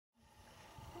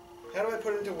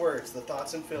put into words the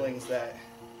thoughts and feelings that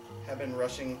have been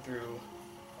rushing through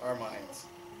our minds?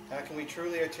 How can we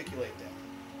truly articulate them?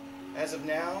 As of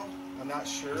now, I'm not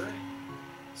sure.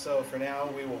 So for now,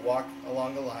 we will walk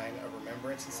along the line of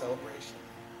remembrance and celebration.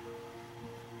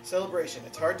 Celebration.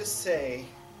 It's hard to say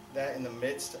that in the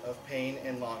midst of pain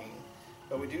and longing,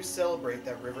 but we do celebrate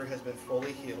that River has been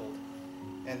fully healed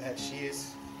and that she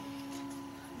is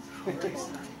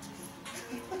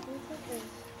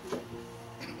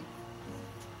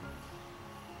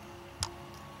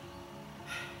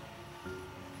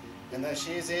and that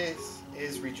she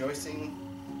is rejoicing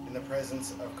in the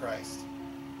presence of Christ.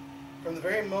 From the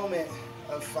very moment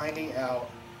of finding out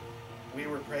we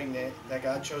were pregnant, that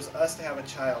God chose us to have a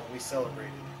child, we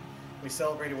celebrated. We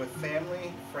celebrated with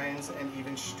family, friends, and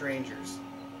even strangers.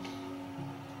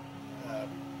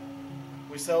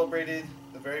 We celebrated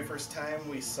the very first time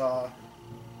we saw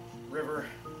River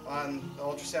on the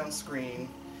ultrasound screen.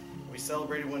 We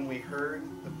celebrated when we heard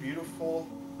the beautiful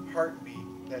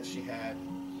heartbeat that she had.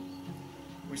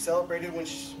 We celebrated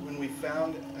when we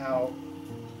found out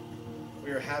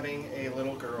we were having a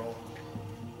little girl,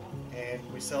 and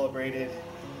we celebrated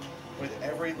with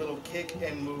every little kick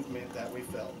and movement that we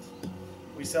felt.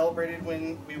 We celebrated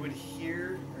when we would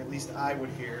hear, or at least I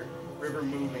would hear, River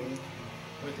moving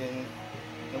within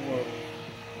the womb.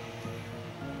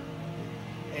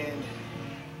 And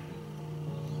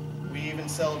we even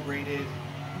celebrated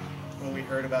when we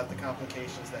heard about the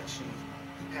complications that she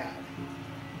had.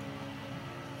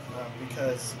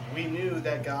 Because we knew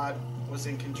that God was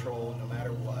in control no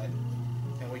matter what,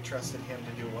 and we trusted Him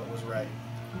to do what was right.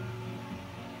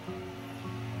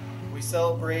 We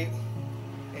celebrated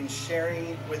in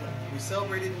sharing with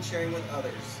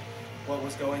others what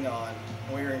was going on,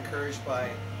 and we were encouraged by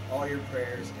all your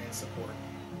prayers and support.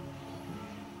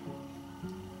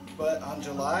 But on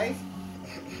July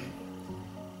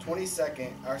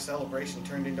 22nd, our celebration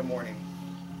turned into mourning.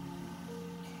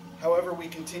 However, we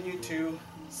continued to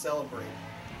celebrate.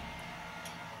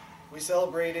 We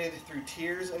celebrated through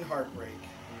tears and heartbreak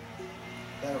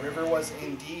that River was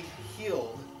indeed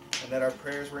healed and that our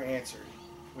prayers were answered.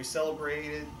 We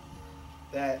celebrated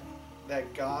that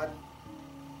God,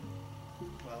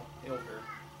 healed her.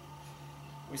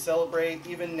 We celebrate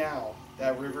even now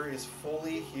that River is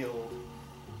fully healed.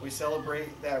 We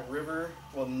celebrate that River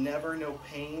will never know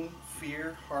pain,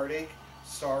 fear, heartache,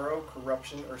 sorrow,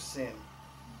 corruption, or sin.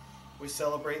 We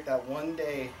celebrate that one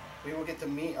day we will get to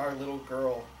meet our little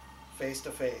girl face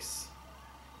to face.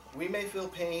 We may feel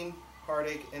pain,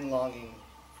 heartache, and longing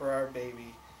for our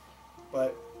baby,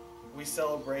 but we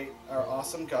celebrate our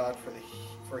awesome God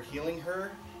for healing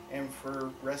her and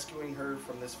for rescuing her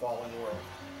from this fallen world.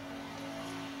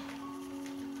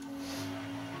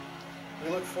 We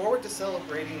look forward to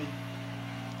celebrating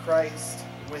Christ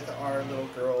with our little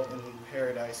girl in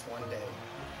paradise one day.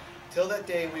 Till that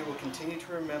day, we will continue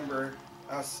to remember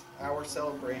our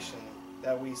celebration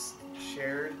that we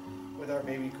shared with our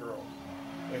baby girl.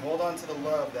 We hold on to the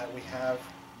love that we have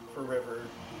for River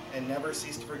and never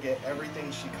cease to forget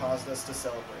everything she caused us to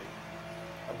celebrate.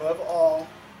 Above all,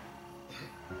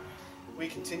 we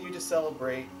continue to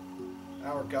celebrate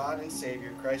our God and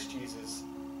Savior, Christ Jesus,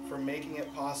 for making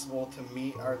it possible to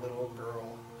meet our little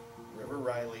girl, River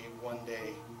Riley, one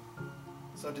day.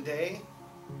 So today,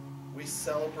 we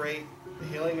celebrate the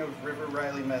healing of River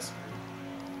Riley Mesker.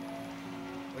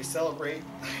 We celebrate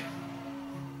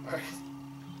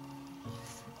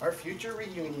our future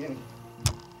reunion,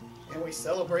 and we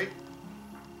celebrate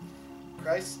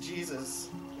Christ Jesus,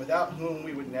 without whom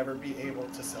we would never be able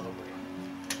to celebrate.